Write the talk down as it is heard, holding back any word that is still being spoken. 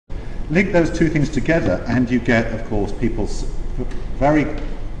link those two things together, and you get, of course, people very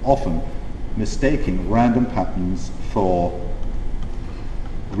often mistaking random patterns for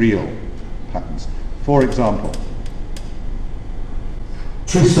real patterns. For example,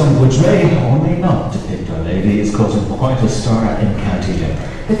 tree stump which may or may not depict Our Lady is causing quite a stir in County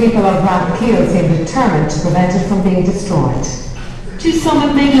Limerick. The people of Rathkeale seem determined to prevent it from being destroyed. To some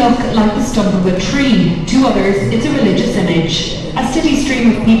it may look like the stump of a tree, to others it's a religious image. A steady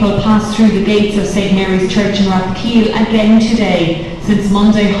stream of people pass through the gates of St Mary's Church in Rathkeale again today. Since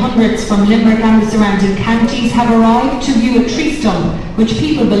Monday, hundreds from Limerick and the surrounding counties have arrived to view a tree stump which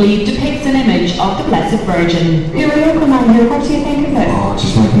people believe depicts an image of the Blessed Virgin. You're a local man here, what do you think of this? Oh,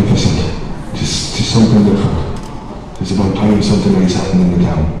 just magnificent. Just something different. It's about time something nice happened in the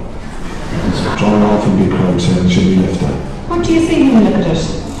town. It's drawn off in big crowds saying it should be left there. What do you see when you look at it?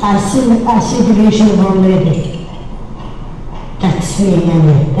 I see the vision of Our Lady. That's me,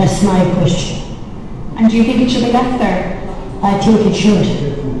 anyway. That's my question. And do you think it should be left there? I think it should.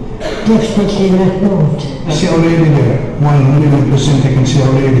 Definitely not moved. I see Our Lady there. 100% I can see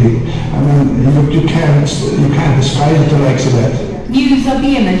Our Lady. I mean, you can't describe the likes of that. News of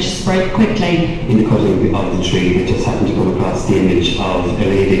the image spread quickly. In the cutting of the tree, they just happened to come across the image of a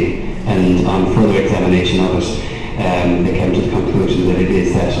lady, and on further examination of it, they came to the conclusion that it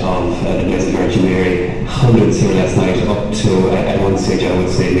is that of the Blessed Virgin Mary. Hundreds here last night, up to, at one stage I would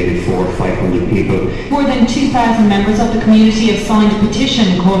say, maybe 400 or 500 people. More than 2,000 members of the community have signed a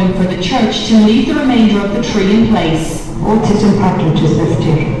petition calling for the church to leave the remainder of the tree in place. What is important is that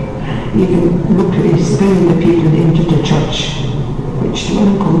even look at it, bringing the people into the church, which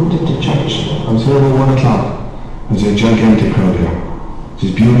don't come to the church. I was here about 1 o'clock. There's a gigantic crowd here.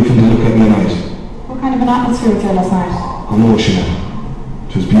 It's beautiful to look at in the night. What kind of an atmosphere was there last night? Emotional.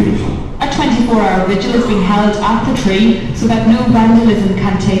 It was beautiful. A 24-hour vigil is being held at the tree so that no vandalism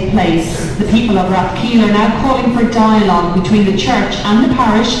can take place. The people of Rathkeale are now calling for dialogue between the church and the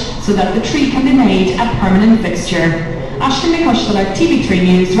parish so that the tree can be made a permanent fixture. Ashton McCushler, TV3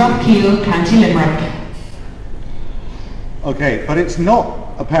 News, Rathkeale, County Limerick. okay, but it's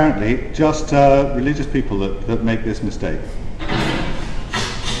not apparently just religious people that make this mistake.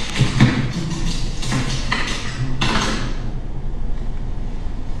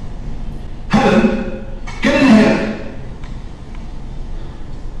 Helen, get in here.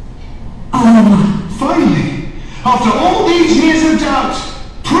 Finally, after all these years of doubt,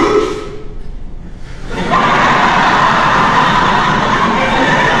 proof.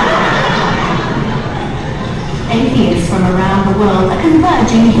 Atheists from around the world are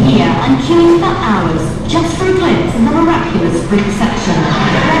converging here and queuing for hours just for a glimpse of the miraculous fruit section.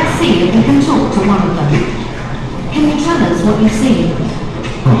 Let's see if we can talk to one of them. Can you tell us what you see?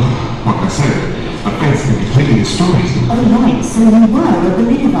 Oh, like I said, my fence been completely destroyed. Oh right, so you were a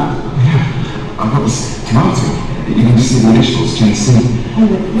believer. Yeah, I got this tomato. You can just see the initials, JC. Oh,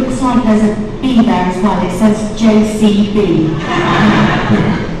 it looks like there's a B there as well. It says JCB.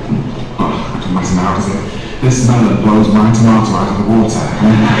 Yeah. Oh, it doesn't matter now, does it? This melon blows my tomato out of the water.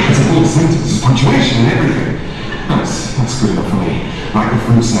 It's a full sentence, there's punctuation and everything. That's good enough for me. Like the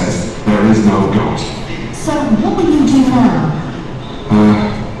fruit says, there is no God. So, what will you do now?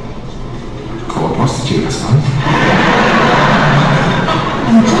 Call a prostitute, I suppose.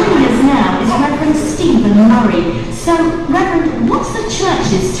 And joining us now is Reverend Stephen Murray. So, Reverend, what's the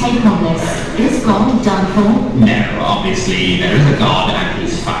church's take on this? Is God done for? No, obviously there is a God and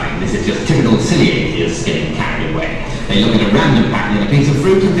he's fine. This is just typical silly atheists getting carried away. They look at a random pattern in a piece of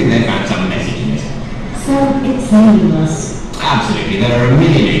fruit and think they found some message in it. So, it's meaningless. Absolutely. There are a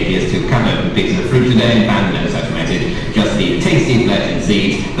million atheists who cut open pieces of fruit today and found no such message. Just the tasty flesh and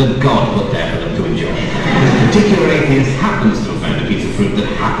seeds that God put there for them to enjoy. This particular atheist happens to have found a piece of fruit that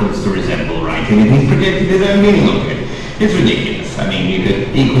happens to resemble writing, and he's projected his own meaning onto it. It's ridiculous. I mean, you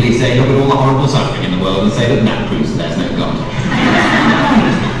could equally say, look at all the horrible suffering in the world and say that that proves that there's no God.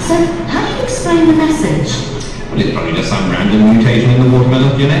 Right. So, how do you explain the message? Well, it's probably just some random mutation in the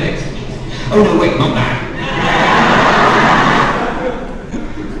watermelon genetics. Oh no, wait, not that.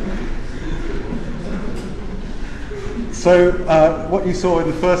 So what you saw in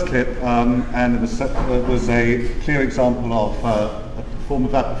the first clip and was a clear example of a form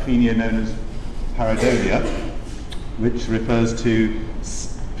of apophenia known as Pareidolia, which refers to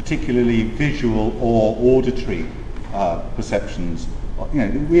particularly visual or auditory perceptions. You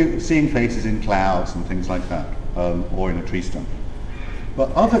know, we're seeing faces in clouds and things like that, or in a tree stump.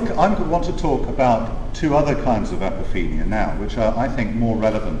 But I want to talk about two other kinds of apophenia now, which are, I think, more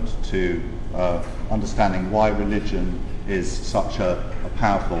relevant to understanding why religion is such a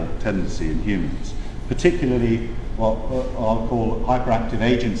powerful tendency in humans. Particularly, what I'll call hyperactive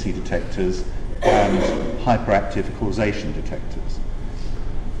agency detectors and hyperactive causation detectors.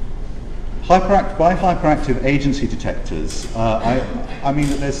 By hyperactive agency detectors, I mean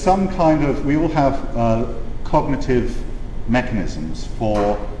that there's some kind of, we all have cognitive mechanisms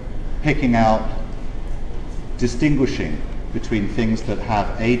for picking out, distinguishing between things that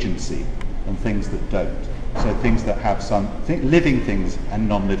have agency and things that don't. So things that have some living things and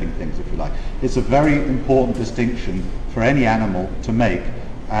non-living things, if you like. It's a very important distinction for any animal to make,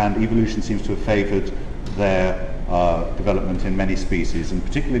 and evolution seems to have favoured their development in many species, and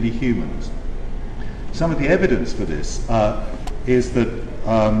particularly humans. Some of the evidence for this is that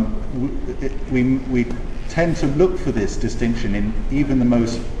we tend to look for this distinction in even the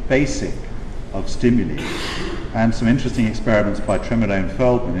most basic of stimuli. And some interesting experiments by Tremolo and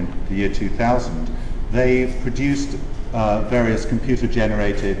Feldman in the year 2000, they produced various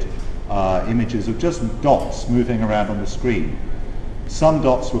computer-generated images of just dots moving around on the screen. Some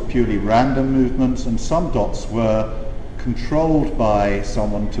dots were purely random movements, and some dots were controlled by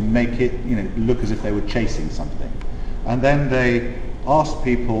someone to make it, look as if they were chasing something. And then they asked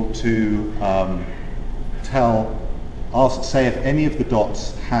people to say if any of the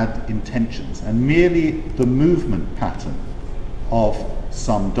dots had intentions, and merely the movement pattern of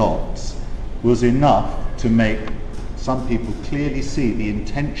some dots was enough to make some people clearly see the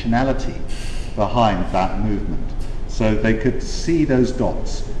intentionality behind that movement. So they could see those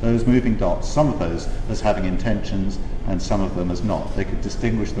dots, those moving dots, some of those as having intentions and some of them as not. They could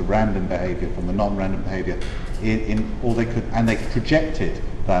distinguish the random behaviour from the non-random behaviour, they projected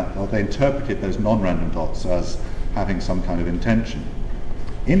that, or they interpreted those non-random dots as having some kind of intention.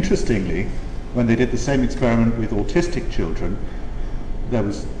 Interestingly, when they did the same experiment with autistic children,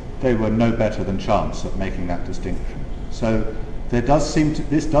 they were no better than chance at making that distinction. So this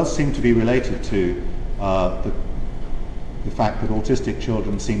does seem to be related to the fact that autistic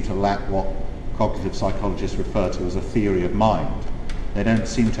children seem to lack what cognitive psychologists refer to as a theory of mind. They don't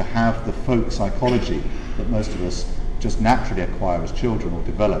seem to have the folk psychology that most of us just naturally acquire as children, or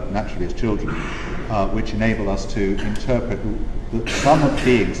develop naturally as children, which enable us to interpret some of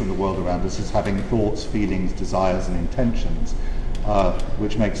beings in the world around us as having thoughts, feelings, desires and intentions,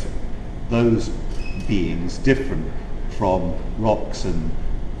 which makes those beings different from rocks and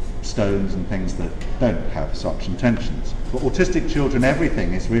stones and things that don't have such intentions. For autistic children,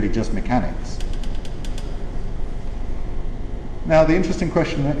 everything is really just mechanics. Now, the interesting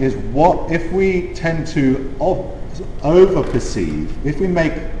question is, what if we tend to over-perceive? If we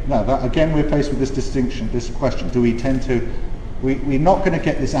make, again we're faced with this distinction, this question, do we tend to, we're not going to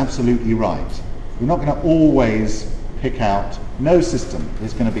get this absolutely right. We're not going to always pick out, no system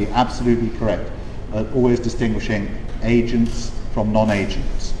is going to be absolutely correct at always distinguishing agents from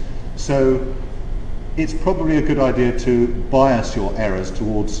non-agents. So it's probably a good idea to bias your errors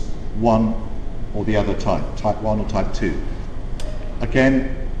towards one or the other type 1 or type 2.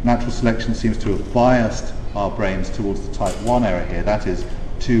 Again, natural selection seems to have biased our brains towards the type 1 error here. That is,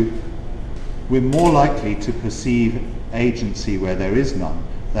 we're more likely to perceive agency where there is none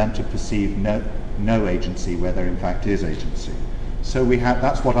than to perceive no agency where there in fact is agency. So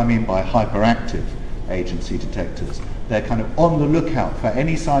that's what I mean by hyperactive agency detectors. They're kind of on the lookout for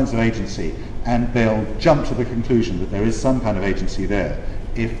any signs of agency, and they'll jump to the conclusion that there is some kind of agency there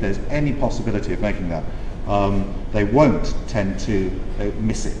if there's any possibility of making that. They won't tend to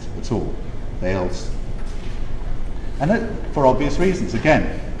miss it at all. For obvious reasons.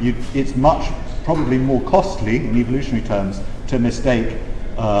 Again, it's probably more costly in evolutionary terms to mistake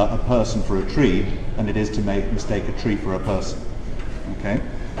a person for a tree than it is to mistake a tree for a person. Okay,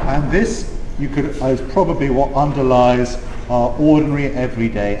 and this is probably what underlies our ordinary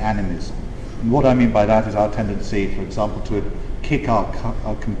everyday animism. And what I mean by that is our tendency, for example, to kick our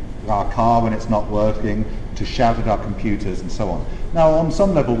car when it's not working, to shout at our computers and so on. Now, on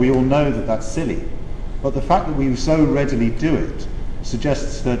some level we all know that that's silly, but the fact that we so readily do it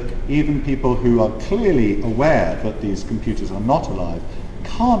suggests that even people who are clearly aware that these computers are not alive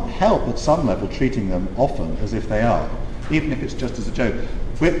can't help at some level treating them often as if they are, even if it's just as a joke,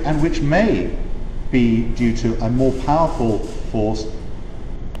 and which may be due to a more powerful force,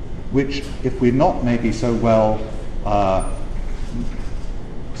 which, if we're not maybe so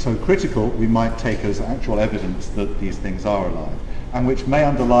critical, we might take as actual evidence that these things are alive, and which may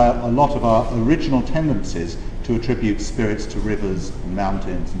underlie a lot of our original tendencies to attribute spirits to rivers and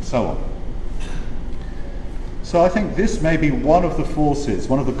mountains and so on. So I think this may be one of the forces,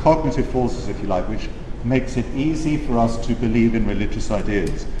 one of the cognitive forces, if you like, which makes it easy for us to believe in religious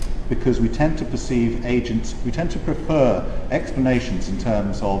ideas. because we tend to perceive agents, we tend to prefer explanations in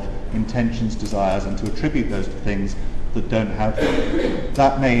terms of intentions, desires, and to attribute those to things that don't have them.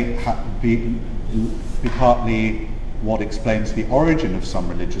 That may be partly what explains the origin of some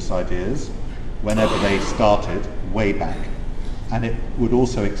religious ideas, whenever they started, way back. And it would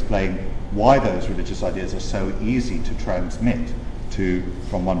also explain why those religious ideas are so easy to transmit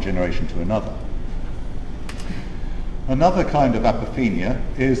from one generation to another. Another kind of apophenia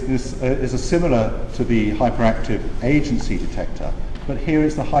is similar to the hyperactive agency detector, but here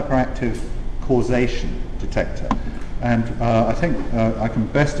is the hyperactive causation detector. And I think I can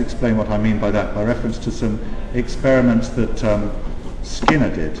best explain what I mean by that by reference to some experiments that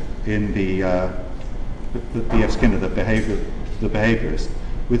Skinner did in the B.F. Skinner, the behaviourist,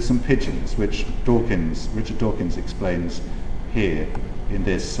 with some pigeons, which Richard Dawkins explains here in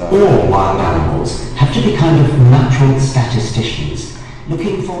this. All wild animals have to be kind of natural statisticians,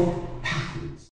 looking for